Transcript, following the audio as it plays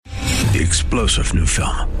The explosive new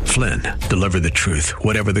film, Flynn, deliver the truth,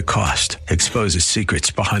 whatever the cost. Exposes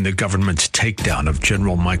secrets behind the government's takedown of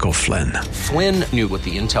General Michael Flynn. Flynn knew what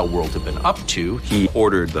the intel world had been up to. He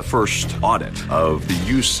ordered the first audit of the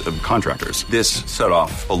use of contractors. This set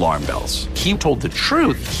off alarm bells. He told the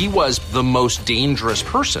truth. He was the most dangerous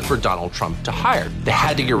person for Donald Trump to hire. They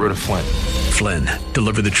had to get rid of Flynn. Flynn,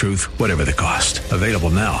 deliver the truth, whatever the cost. Available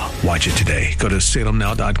now. Watch it today. Go to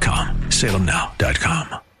salemnow.com.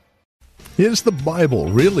 salemnow.com. Is the Bible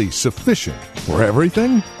really sufficient for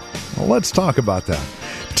everything? Well, let's talk about that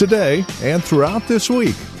today and throughout this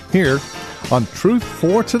week here on Truth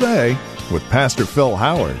for Today with Pastor Phil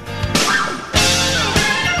Howard.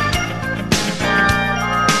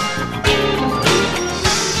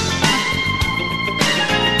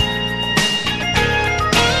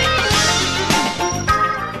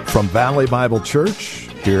 From Valley Bible Church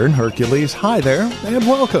here in Hercules, hi there, and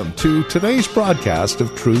welcome to today's broadcast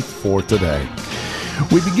of Truth for Today.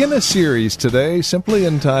 We begin a series today simply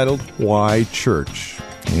entitled, Why Church?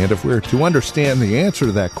 And if we're to understand the answer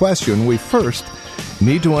to that question, we first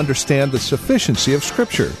need to understand the sufficiency of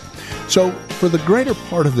Scripture. So, for the greater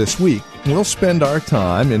part of this week, we'll spend our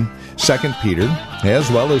time in 2 Peter,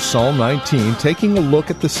 as well as Psalm 19, taking a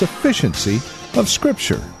look at the sufficiency of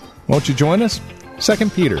Scripture. Won't you join us?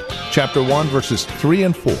 2 Peter, chapter 1, verses 3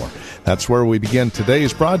 and 4. That's where we begin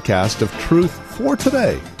today's broadcast of Truth for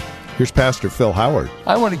Today. Here's Pastor Phil Howard.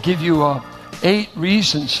 I want to give you 8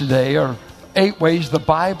 reasons today, or 8 ways the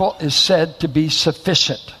Bible is said to be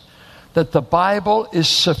sufficient. That the Bible is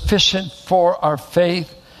sufficient for our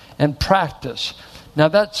faith and practice. Now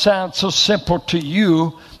that sounds so simple to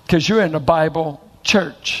you because you're in a Bible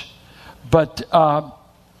church. But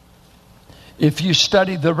if you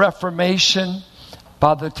study the Reformation,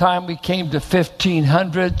 by the time we came to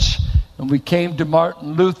 1500s and we came to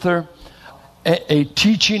Martin Luther, a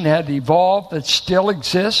teaching had evolved that still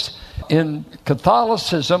exists in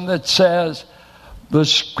Catholicism that says the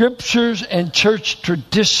Scriptures and church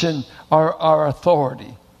tradition are our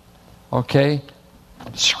authority. Okay?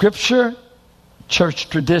 Scripture, church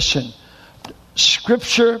tradition.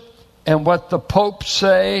 Scripture and what the Pope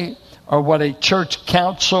say or what a church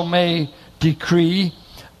council may decree.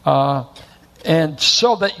 And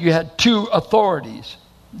so that you had 2 authorities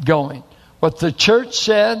going. What the church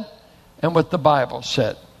said and what the Bible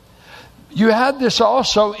said. You had this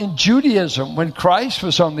also in Judaism. When Christ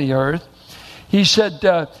was on the earth, he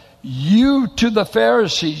said, you to the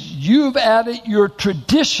Pharisees, you've added your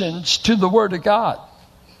traditions to the Word of God.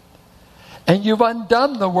 And you've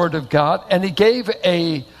undone the Word of God. And he gave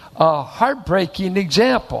a heartbreaking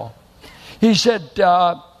example. He said,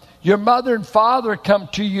 your mother and father come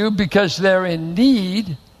to you because they're in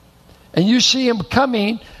need, and you see them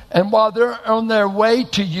coming, and while they're on their way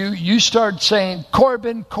to you, you start saying,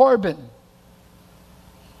 Corbin, Corbin,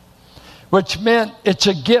 which meant it's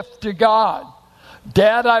a gift to God.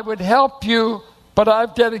 Dad, I would help you, but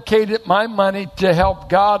I've dedicated my money to help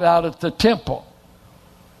God out at the temple.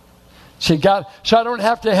 See, God, so I don't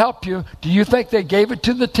have to help you. Do you think they gave it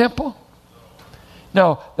to the temple?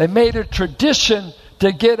 No, they made a tradition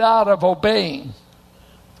to get out of obeying.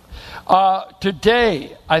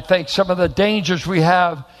 Today, I think some of the dangers we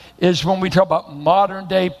have is when we talk about modern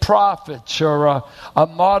day prophets or a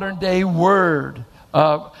modern day word.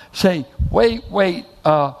 Say, wait,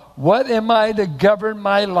 what am I to govern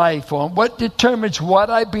my life on? What determines what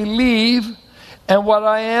I believe and what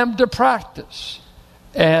I am to practice?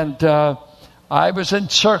 And I was in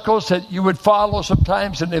circles that you would follow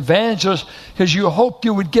sometimes an evangelist because you hoped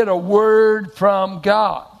you would get a word from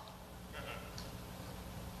God.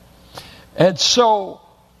 And so,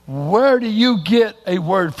 where do you get a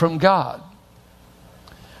word from God?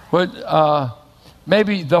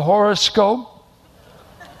 Maybe the horoscope?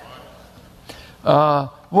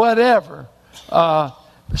 Whatever.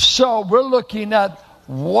 So, we're looking at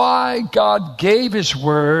why God gave His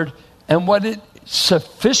word and what it's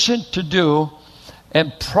sufficient to do.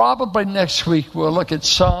 And probably next week we'll look at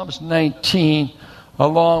Psalms 19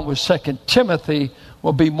 along with 2 Timothy.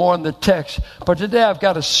 Will be more in the text. But today I've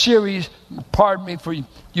got a series, pardon me for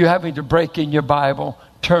you having to break in your Bible,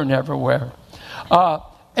 turn everywhere.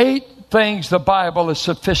 8 things the Bible is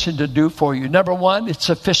sufficient to do for you. Number 1, it's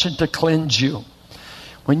sufficient to cleanse you.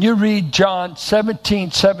 When you read John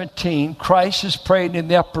 17:17, Christ is praying in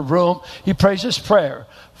the upper room. He prays this prayer,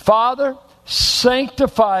 Father,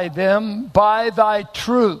 sanctify them by thy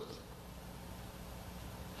truth.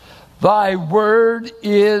 Thy word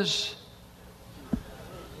is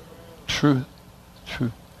truth.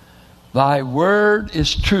 Truth. Thy word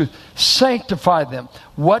is truth. Sanctify them.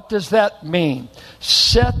 What does that mean?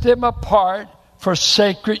 Set them apart for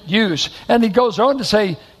sacred use. And he goes on to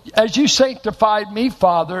say, as you sanctified me,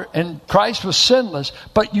 Father, and Christ was sinless,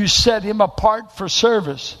 but you set him apart for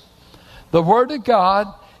service. The Word of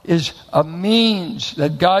God is a means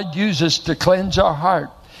that God uses to cleanse our heart.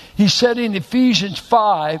 He said in Ephesians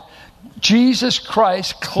 5, Jesus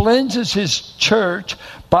Christ cleanses his church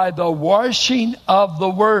by the washing of the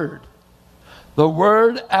Word. The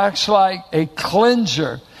Word acts like a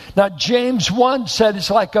cleanser. Now, James 1 said it's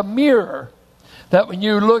like a mirror. That when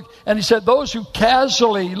you look, and he said those who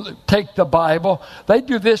casually take the Bible, they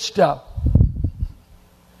do this stuff.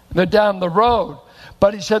 They're down the road.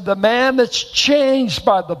 But he said the man that's changed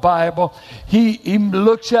by the Bible, he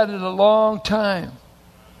looks at it a long time.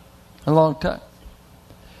 A long time.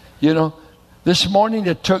 You know, this morning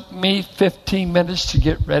it took me 15 minutes to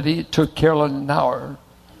get ready. It took Carolyn an hour.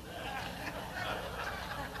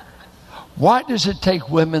 Why does it take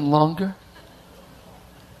women longer?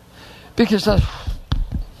 Because I'm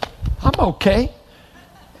okay.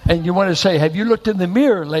 And you want to say, have you looked in the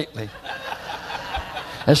mirror lately?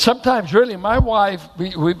 And sometimes, really, my wife,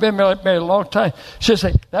 we've been married a long time, she'll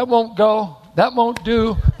say, that won't go, that won't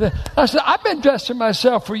do. I said, I've been dressing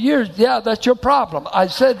myself for years. Yeah, that's your problem. I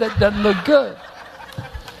said that doesn't look good.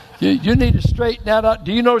 You need to straighten that out.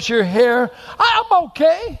 Do you notice your hair? I'm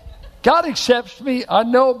okay. God accepts me. I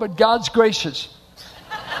know, but God's gracious.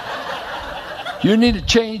 You need to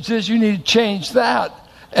change this. You need to change that.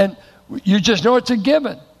 And you just know it's a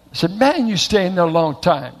given. I said, man, you stay in there a long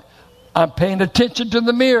time. I'm paying attention to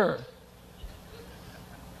the mirror.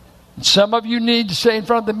 And some of you need to stay in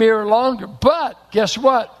front of the mirror longer. But guess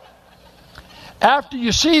what? After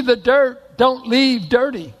you see the dirt, don't leave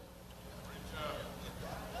dirty.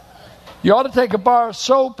 You ought to take a bar of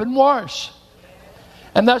soap and wash.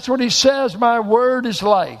 And that's what he says my word is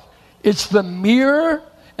like. It's the mirror.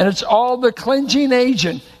 And it's all the cleansing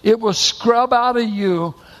agent. It will scrub out of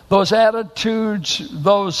you those attitudes,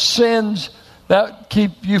 those sins that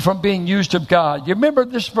keep you from being used of God. You remember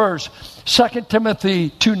this verse, 2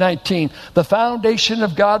 Timothy 2:19. The foundation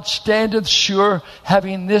of God standeth sure,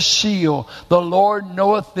 having this seal. The Lord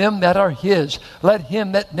knoweth them that are his. Let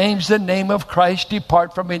him that names the name of Christ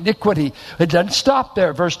depart from iniquity. It doesn't stop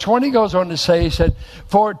there. Verse 20 goes on to say, he said,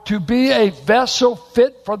 for to be a vessel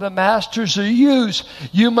fit for the master's use,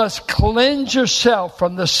 you must cleanse yourself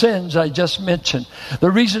from the sins I just mentioned.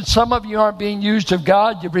 The reason some of you aren't being used of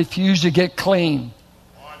God, you refuse to get clean.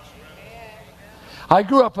 I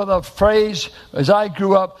grew up with a phrase, as I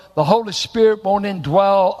grew up, the Holy Spirit won't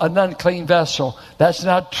indwell an unclean vessel. That's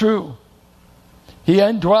not true. He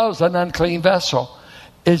indwells an unclean vessel.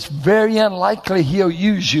 It's very unlikely he'll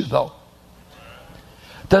use you, though.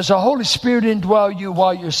 Does the Holy Spirit indwell you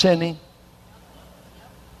while you're sinning?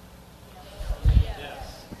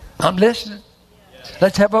 I'm listening.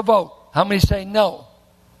 Let's have a vote. How many say no?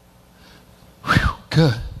 Whew,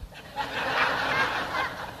 good.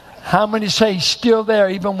 How many say he's still there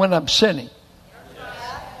even when I'm sinning?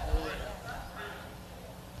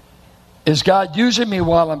 Is God using me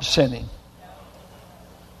while I'm sinning?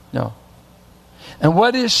 No. And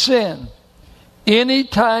what is sin?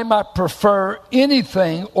 Anytime I prefer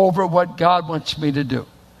anything over what God wants me to do.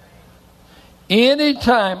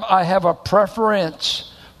 Anytime I have a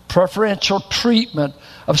preferential treatment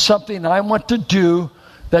of something I want to do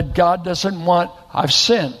that God doesn't want, I've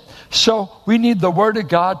sinned. So we need the Word of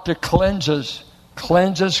God to cleanse us.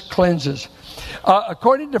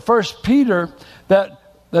 According to 1 Peter, that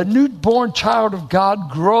the newborn child of God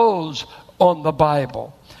grows on the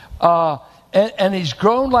Bible. And he's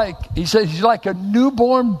grown like, he says, he's like a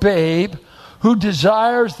newborn babe who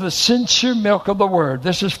desires the sincere milk of the Word.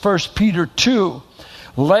 This is 1 Peter 2.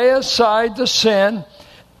 Lay aside the sin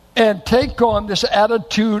and take on this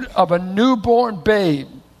attitude of a newborn babe.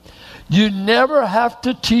 You never have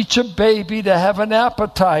to teach a baby to have an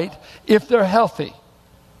appetite if they're healthy.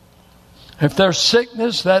 If there's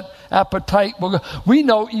sickness, that appetite will go. We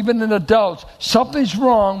know even in adults, something's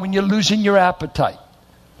wrong when you're losing your appetite.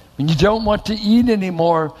 When you don't want to eat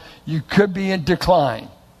anymore, you could be in decline.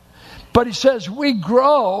 But he says we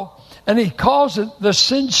grow, and he calls it the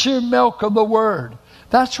sincere milk of the Word.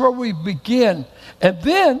 That's where we begin. And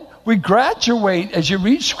then we graduate, as you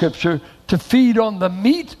read Scripture, to feed on the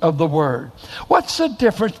meat of the Word. What's the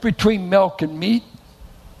difference between milk and meat?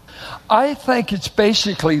 I think it's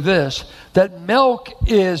basically this, that milk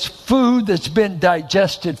is food that's been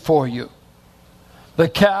digested for you. The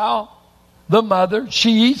cow, the mother,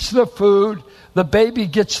 she eats the food, the baby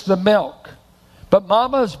gets the milk. But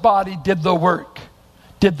mama's body did the work,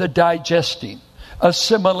 did the digesting,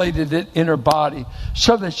 assimilated it in her body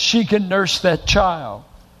so that she can nurse that child.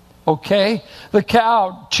 Okay? The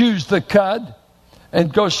cow chews the cud,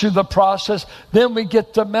 and goes through the process. Then we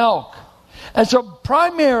get the milk. And so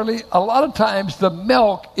primarily, a lot of times, the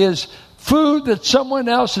milk is food that someone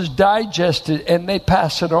else has digested and they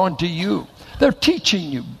pass it on to you. They're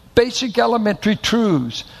teaching you basic elementary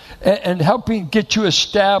truths and helping get you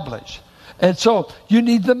established. And so you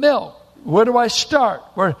need the milk. Where do I start?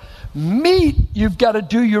 Where meat, you've got to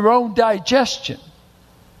do your own digestion.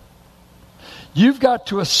 You've got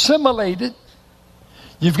to assimilate it.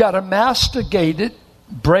 You've got to masticate it,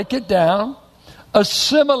 break it down,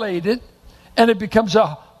 assimilate it, and it becomes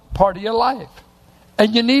a part of your life.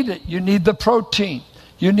 And you need it. You need the protein.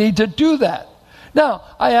 You need to do that. Now,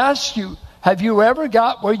 I ask you, have you ever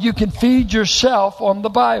got where you can feed yourself on the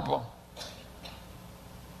Bible?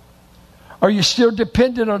 Are you still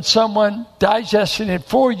dependent on someone digesting it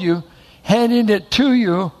for you, handing it to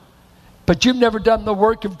you, but you've never done the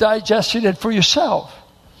work of digesting it for yourself?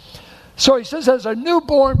 So he says, as a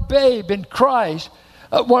newborn babe in Christ,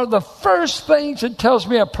 one of the first things that tells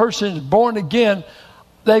me a person is born again,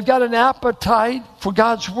 they've got an appetite for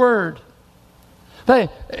God's Word. They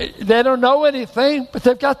don't know anything, but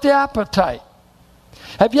they've got the appetite.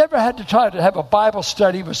 Have you ever had to try to have a Bible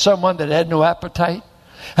study with someone that had no appetite?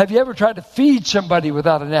 Have you ever tried to feed somebody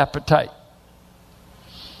without an appetite?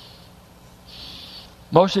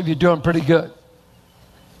 Most of you are doing pretty good.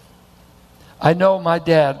 I know my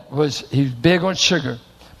dad he's big on sugar,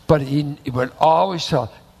 but he would always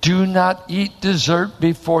tell, do not eat dessert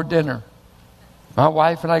before dinner. My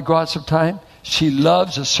wife and I go out sometime. She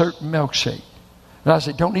loves a certain milkshake. And I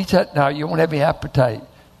say, don't eat that now. You won't have any appetite.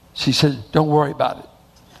 She says, don't worry about it.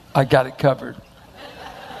 I got it covered.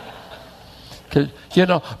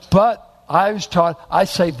 But I was taught, I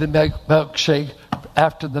saved the milkshake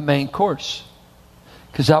after the main course.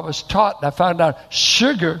 Because I was taught, and I found out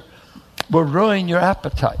sugar will ruin your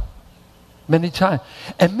appetite many times.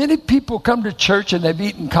 And many people come to church and they've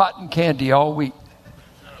eaten cotton candy all week.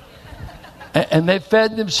 And they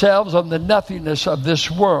fed themselves on the nothingness of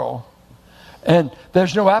this world. And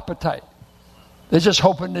there's no appetite. They're just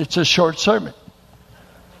hoping it's a short sermon.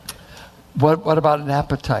 What about an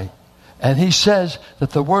appetite? And he says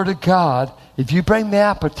that the Word of God, if you bring the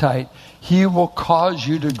appetite, He will cause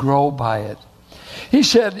you to grow by it. He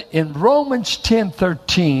said in Romans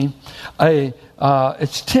 10:13,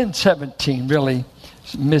 it's 10:17 really,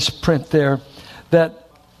 misprint there, that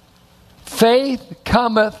faith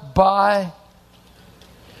cometh by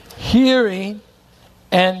hearing,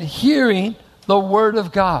 and hearing the Word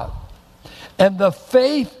of God. And the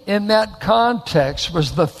faith in that context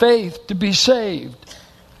was the faith to be saved.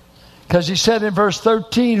 Because he said in verse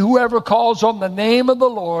 13, whoever calls on the name of the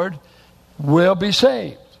Lord will be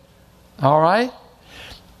saved. All right?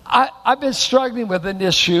 I've been struggling with an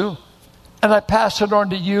issue, and I pass it on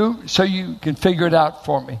to you so you can figure it out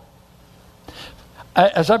for me.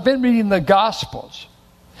 As I've been reading the Gospels,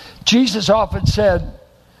 Jesus often said,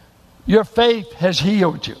 your faith has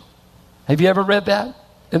healed you. Have you ever read that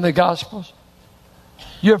in the Gospels?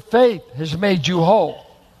 Your faith has made you whole.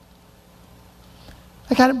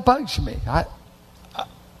 That kind of bugs me.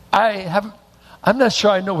 I'm not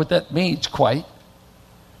sure I know what that means quite.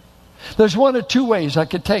 There's one or two ways I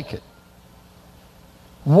could take it.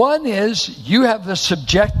 One is you have the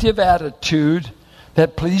subjective attitude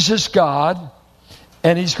that pleases God,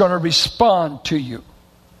 and He's going to respond to you.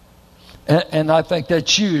 And I think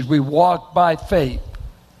that's used. We walk by faith.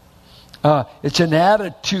 It's an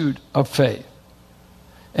attitude of faith.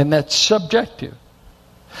 And that's subjective.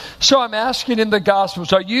 So I'm asking in the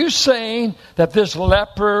Gospels, are you saying that this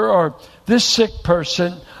leper or this sick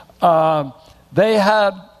person, they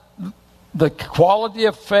had the quality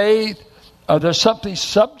of faith? There's something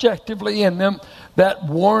subjectively in them that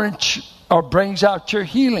warrants or brings out your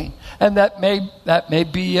healing. And that may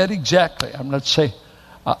be it exactly. I'm not saying,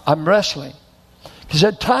 I'm wrestling. Because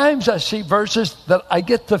at times I see verses that I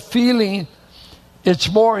get the feeling it's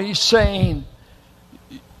more he's saying,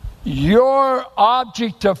 your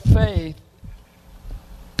object of faith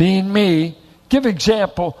being me. Give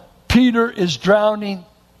example, Peter is drowning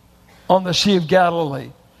on the Sea of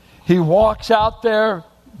Galilee. He walks out there,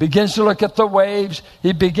 begins to look at the waves.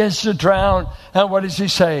 He begins to drown. And what does he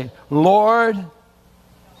say? Lord,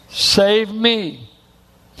 save me.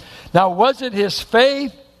 Now, was it his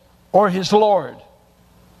faith or his Lord?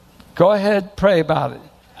 Go ahead, pray about it.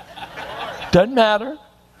 Doesn't matter.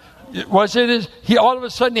 Was it he all of a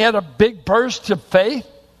sudden he had a big burst of faith?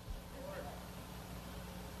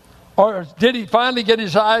 Or did he finally get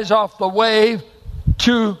his eyes off the wave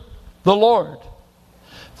to the Lord?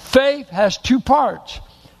 Faith has two parts.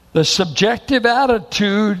 The subjective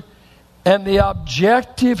attitude and the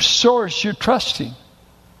objective source you're trusting.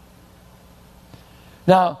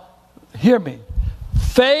 Now, hear me.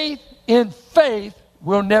 Faith in faith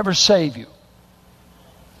will never save you.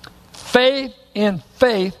 Faith in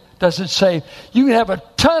faith doesn't save. You can have a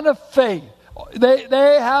ton of faith.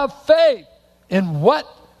 They have faith. In what?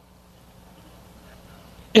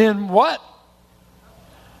 In what?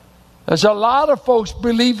 There's a lot of folks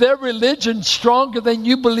believe their religion stronger than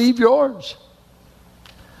you believe yours.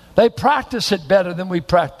 They practice it better than we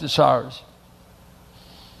practice ours.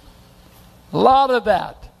 A lot of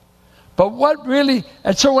that. But what really,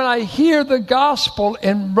 and so when I hear the gospel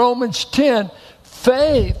in Romans 10,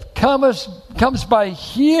 faith comes by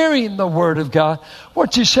hearing the word of God.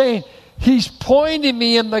 What's he saying? He's pointing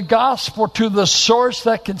me in the gospel to the source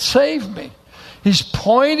that can save me. He's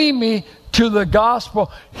pointing me to the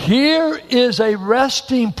gospel. Here is a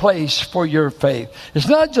resting place for your faith. It's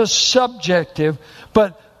not just subjective,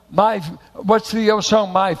 but what's the old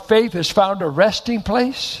song? My faith has found a resting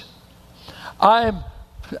place. I'm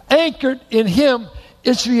anchored in Him.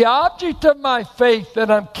 It's the object of my faith that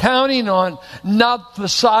I'm counting on, not the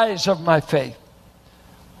size of my faith.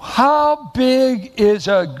 How big is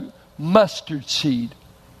a mustard seed?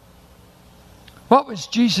 What was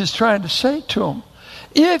Jesus trying to say to him?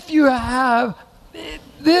 If you have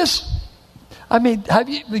this,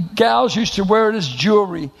 the gals used to wear it as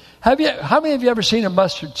jewelry. How many of you ever seen a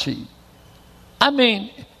mustard seed?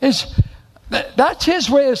 That's his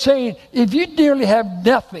way of saying, if you nearly have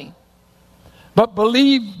nothing, but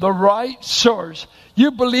believe the right source,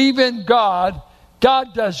 you believe in God,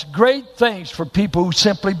 God does great things for people who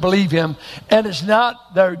simply believe Him, and it's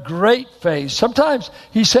not their great faith. Sometimes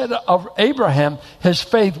He said of Abraham, his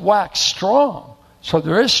faith waxed strong. So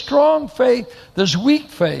there is strong faith, there's weak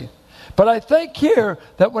faith. But I think here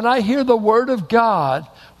that when I hear the Word of God,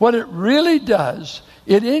 what it really does,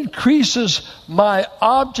 it increases my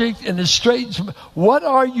object and it straightens. What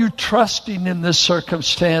are you trusting in this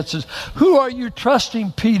circumstances? Who are you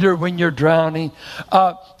trusting, Peter, when you're drowning?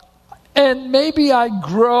 And maybe I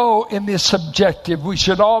grow in the subjective. We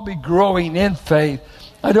should all be growing in faith.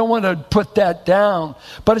 I don't want to put that down.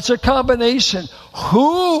 But it's a combination.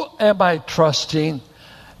 Who am I trusting?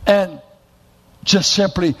 And just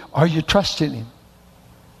simply, are you trusting Him?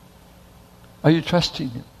 Are you trusting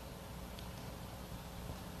Him?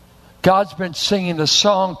 God's been singing a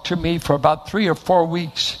song to me for about 3 or 4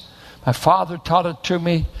 weeks. My father taught it to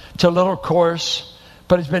me. It's a little chorus,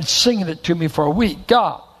 but He's been singing it to me for a week.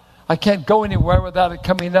 God, I can't go anywhere without it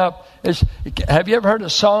coming up. Have you ever heard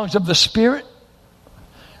of songs of the Spirit?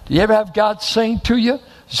 Do you ever have God sing to you?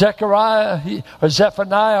 Zephaniah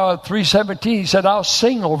 3:17, He said, I'll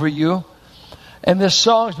sing over you. And this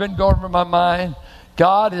song's been going over my mind.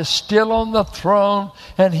 God is still on the throne,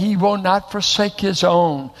 and He will not forsake His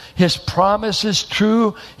own. His promise is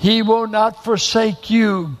true. He will not forsake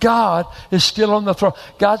you. God is still on the throne.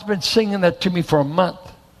 God's been singing that to me for a month.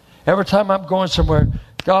 Every time I'm going somewhere,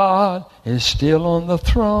 God is still on the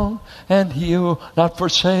throne, and He will not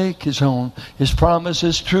forsake His own. His promise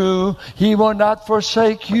is true. He will not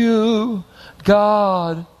forsake you.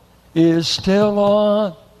 God is still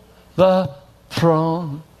on the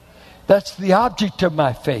throne. That's the object of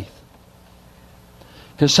my faith.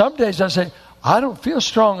 Because some days I say, I don't feel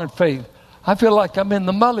strong in faith. I feel like I'm in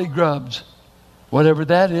the mully grubs, whatever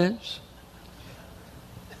that is.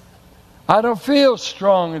 I don't feel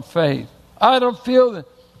strong in faith. I don't feel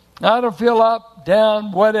up,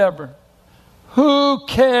 down, whatever. Who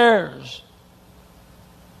cares?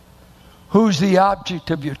 Who's the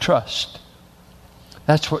object of your trust?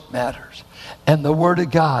 That's what matters. And the Word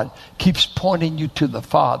of God keeps pointing you to the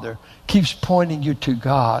Father, keeps pointing you to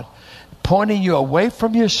God, pointing you away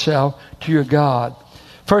from yourself to your God.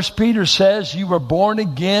 1 Peter says you were born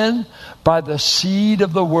again by the seed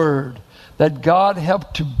of the Word, that God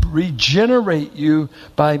helped to regenerate you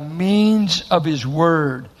by means of His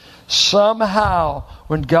Word. Somehow,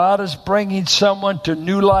 when God is bringing someone to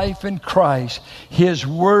new life in Christ, His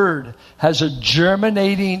Word has a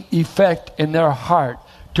germinating effect in their heart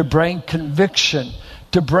to bring conviction,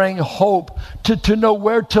 to bring hope, to know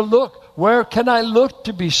where to look. Where can I look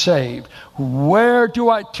to be saved? Where do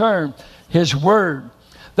I turn? His Word.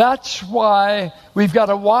 That's why we've got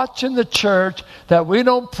to watch in the church that we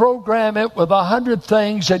don't program it with 100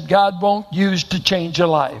 things that God won't use to change a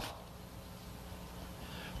life.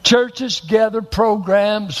 Churches gather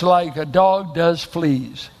programs like a dog does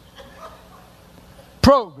fleas.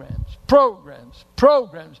 Programs.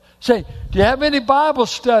 Say, do you have any Bible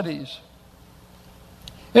studies?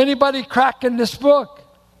 Anybody cracking this book?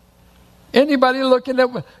 Anybody looking at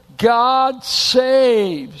what God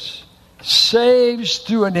saves? saves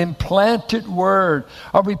through an implanted word?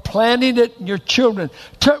 Are we planting it in your children?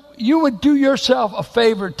 You would do yourself a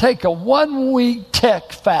favor. Take a 1-week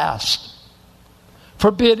tech fast.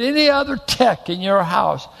 Forbid any other tech in your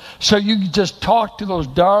house so you can just talk to those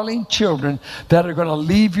darling children that are going to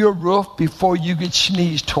leave your roof before you get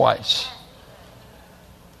sneezed twice.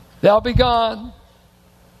 They'll be gone.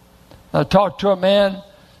 I talked to a man,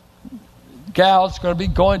 gal's going to be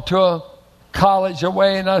going to a college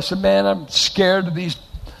away, and I said, man, I'm scared of these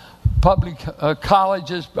public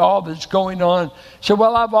colleges, all that's going on. He said,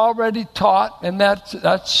 well, I've already taught, and that's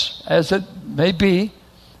as it may be,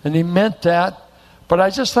 and he meant that. But I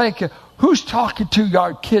just think, who's talking to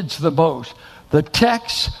our kids the most? The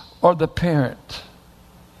techs or the parent?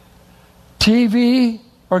 TV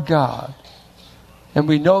or God? And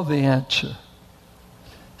we know the answer.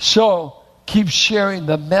 So, keep sharing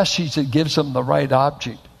the message that gives them the right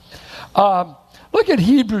object. Look at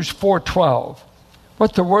Hebrews 4:12,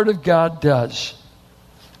 what the Word of God does.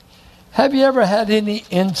 Have you ever had any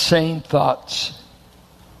insane thoughts?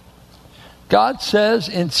 God says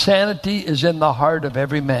insanity is in the heart of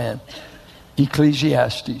every man.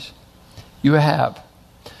 Ecclesiastes. You have.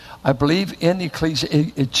 I believe in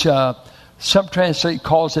Ecclesiastes, some translate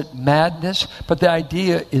calls it madness, but the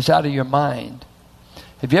idea is out of your mind.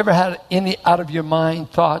 Have you ever had any out of your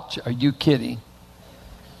mind thoughts? Are you kidding?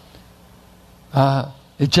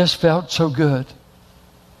 It just felt so good.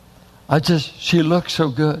 She looked so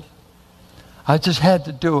good. I just had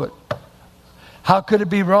to do it. How could it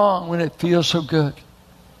be wrong when it feels so good?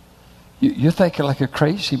 You're thinking like a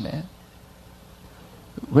crazy man.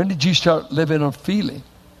 When did you start living on feeling?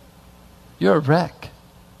 You're a wreck.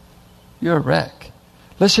 You're a wreck.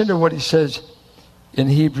 Listen to what he says in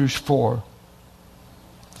Hebrews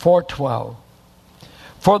 4:12.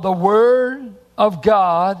 For the word of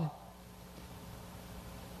God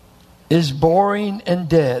is boring and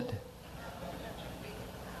dead.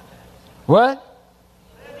 What?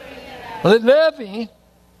 Living.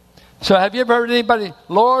 So have you ever heard anybody,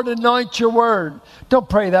 Lord, anoint your word? Don't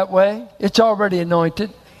pray that way. It's already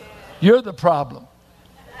anointed. You're the problem.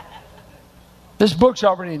 This book's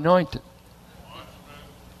already anointed.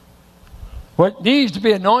 What needs to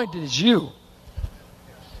be anointed is you.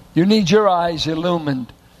 You need your eyes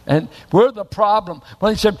illumined. And we're the problem.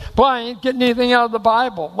 Well, he said, boy, I ain't getting anything out of the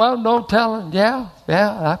Bible. Well, no telling. Yeah,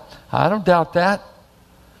 I don't doubt that.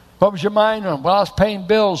 What was your mind on? Well, I was paying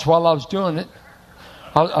bills while I was doing it.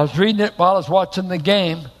 I was reading it while I was watching the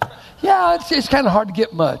game. Yeah, it's kind of hard to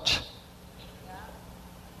get much.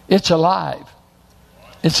 It's alive.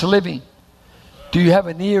 It's living. Do you have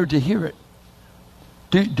an ear to hear it?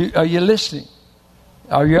 Are you listening?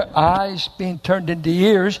 Are your eyes being turned into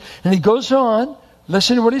ears? And he goes on.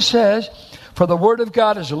 Listen to what he says. For the word of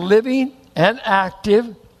God is living and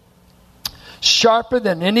active, sharper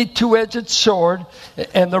than any two-edged sword.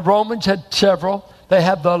 And the Romans had several. They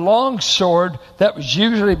had the long sword that was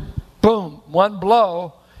usually, boom, one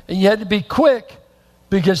blow. And you had to be quick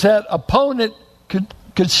because that opponent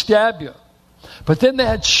could stab you. But then they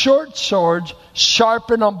had short swords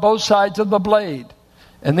sharpened on both sides of the blade.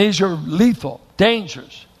 And these are lethal,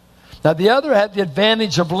 dangerous. Now the other had the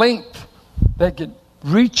advantage of length. They could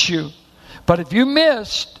reach you. But if you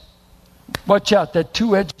missed, watch out, that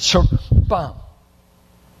two-edged sword, bam,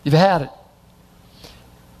 you've had it.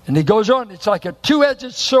 And he goes on, it's like a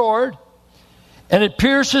two-edged sword, and it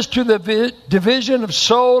pierces to the division of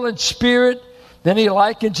soul and spirit. Then he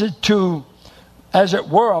likens it to, as it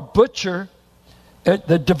were, a butcher,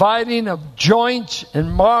 the dividing of joints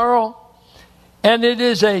and marrow. And it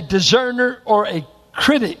is a discerner or a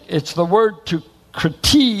critic. It's the word to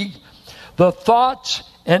critique the thoughts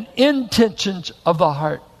and intentions of the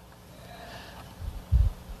heart.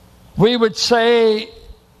 We say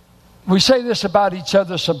this about each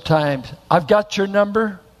other sometimes. I've got your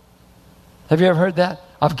number. Have you ever heard that?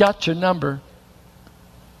 I've got your number.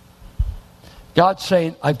 God's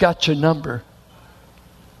saying, I've got your number.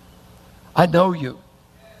 I know you.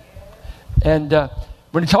 And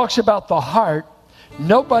when he talks about the heart,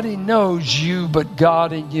 nobody knows you but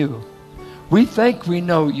God and you. We think we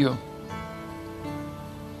know you.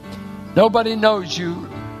 Nobody knows you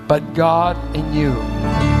but God and you.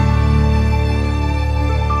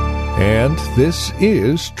 And this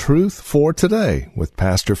is Truth for Today with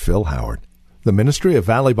Pastor Phil Howard, the ministry of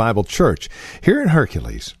Valley Bible Church here in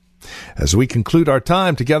Hercules. As we conclude our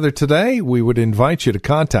time together today, we would invite you to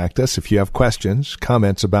contact us if you have questions,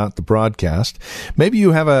 comments about the broadcast. Maybe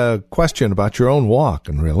you have a question about your own walk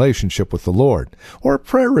and relationship with the Lord, or a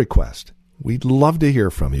prayer request. We'd love to hear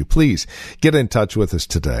from you. Please get in touch with us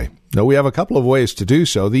today. Now, we have a couple of ways to do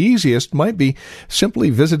so. The easiest might be simply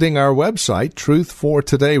visiting our website,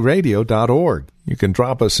 truthfortodayradio.org. You can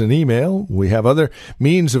drop us an email. We have other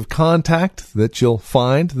means of contact that you'll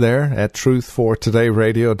find there at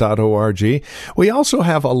truthfortodayradio.org. We also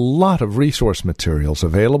have a lot of resource materials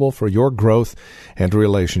available for your growth and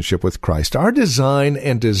relationship with Christ. Our design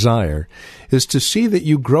and desire is to see that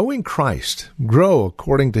you grow in Christ, grow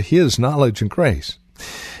according to His knowledge and grace.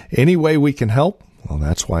 Any way we can help, well,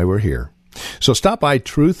 that's why we're here. So stop by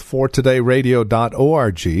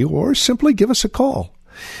truthfortodayradio.org or simply give us a call.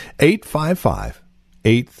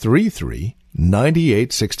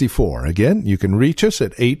 855-833-9864. Again, you can reach us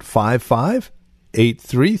at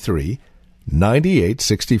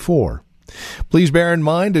 855-833-9864. Please bear in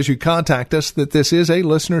mind as you contact us that this is a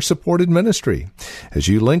listener-supported ministry. As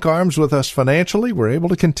you link arms with us financially, we're able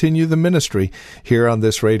to continue the ministry here on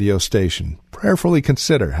this radio station. Prayerfully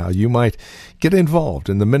consider how you might get involved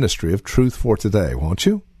in the ministry of Truth for Today, won't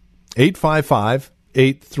you?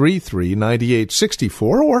 855-833-9864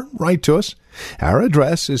 or write to us. Our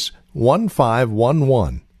address is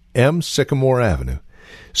 1511 M. Sycamore Avenue,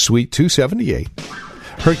 Suite 278,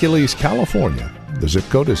 Hercules, California. The zip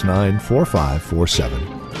code is 94547.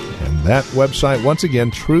 And that website, once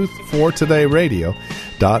again,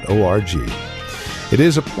 truthfortodayradio.org. It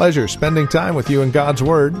is a pleasure spending time with you in God's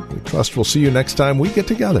Word. We trust we'll see you next time we get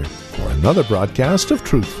together for another broadcast of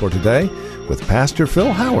Truth for Today with Pastor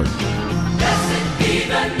Phil Howard. Blessed be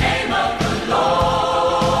the name of the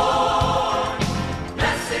Lord.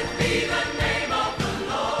 Blessed be the name of the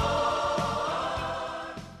Lord.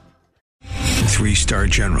 3-star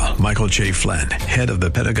General Michael J. Flynn, head of the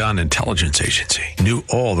Pentagon Intelligence Agency, knew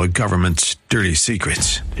all the government's dirty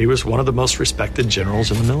secrets. He was one of the most respected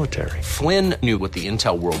generals in the military. Flynn knew what the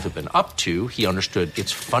intel world had been up to. He understood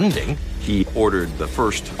its funding. He ordered the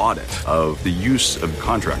first audit of the use of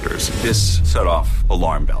contractors. This set off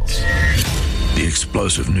alarm bells. The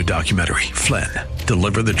explosive new documentary, Flynn,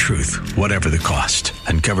 Deliver the Truth, Whatever the Cost,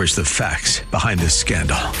 uncovers the facts behind this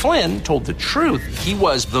scandal. Flynn told the truth. He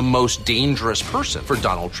was the most dangerous person for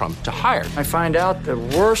Donald Trump to hire. I find out the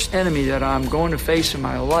worst enemy that I'm going to face in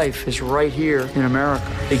my life is right here in America.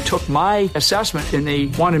 They took my assessment and they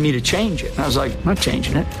wanted me to change it. And I was like, I'm not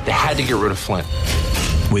changing it. They had to get rid of Flynn.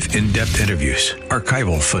 With in-depth interviews,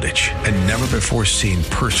 archival footage, and never-before-seen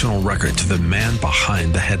personal records of the man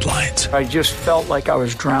behind the headlines. I just felt like I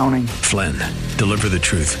was drowning. Flynn, Deliver the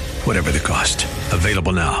Truth, Whatever the Cost.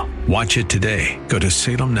 Available now. Watch it today. Go to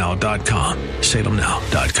salemnow.com.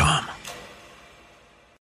 salemnow.com.